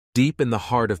Deep in the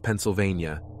heart of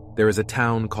Pennsylvania, there is a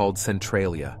town called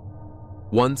Centralia.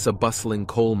 Once a bustling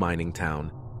coal mining town,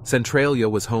 Centralia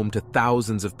was home to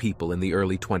thousands of people in the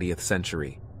early 20th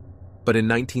century. But in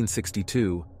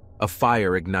 1962, a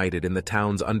fire ignited in the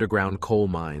town's underground coal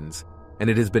mines, and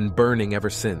it has been burning ever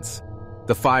since.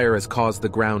 The fire has caused the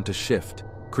ground to shift,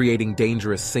 creating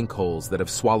dangerous sinkholes that have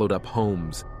swallowed up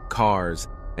homes, cars,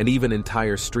 and even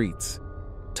entire streets.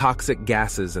 Toxic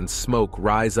gases and smoke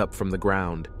rise up from the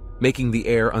ground, making the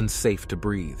air unsafe to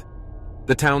breathe.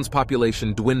 The town's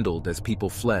population dwindled as people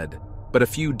fled, but a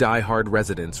few die-hard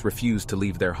residents refused to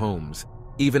leave their homes,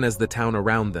 even as the town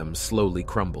around them slowly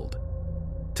crumbled.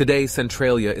 Today,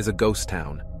 Centralia is a ghost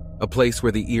town, a place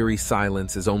where the eerie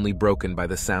silence is only broken by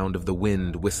the sound of the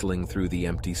wind whistling through the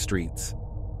empty streets.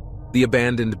 The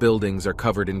abandoned buildings are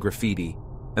covered in graffiti,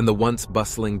 and the once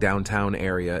bustling downtown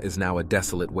area is now a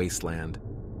desolate wasteland.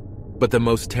 But the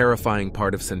most terrifying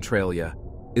part of Centralia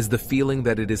is the feeling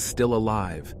that it is still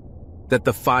alive, that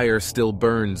the fire still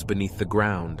burns beneath the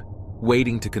ground,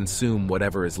 waiting to consume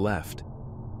whatever is left.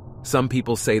 Some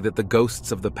people say that the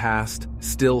ghosts of the past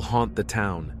still haunt the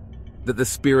town, that the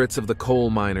spirits of the coal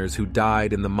miners who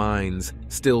died in the mines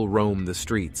still roam the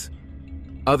streets.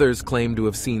 Others claim to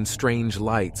have seen strange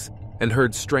lights and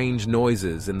heard strange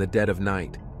noises in the dead of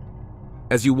night.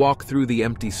 As you walk through the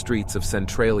empty streets of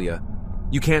Centralia,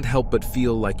 you can't help but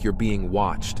feel like you're being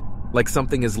watched, like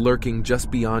something is lurking just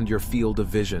beyond your field of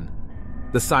vision.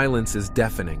 The silence is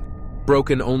deafening,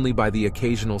 broken only by the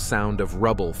occasional sound of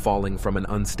rubble falling from an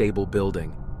unstable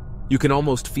building. You can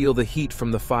almost feel the heat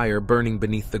from the fire burning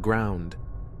beneath the ground,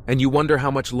 and you wonder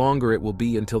how much longer it will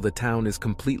be until the town is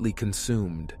completely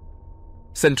consumed.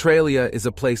 Centralia is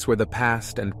a place where the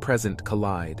past and present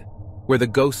collide, where the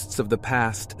ghosts of the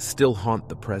past still haunt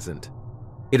the present.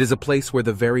 It is a place where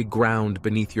the very ground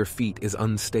beneath your feet is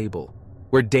unstable,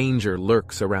 where danger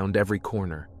lurks around every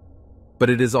corner. But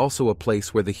it is also a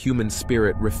place where the human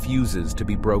spirit refuses to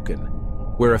be broken,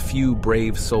 where a few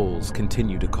brave souls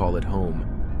continue to call it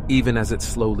home, even as it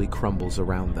slowly crumbles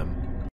around them.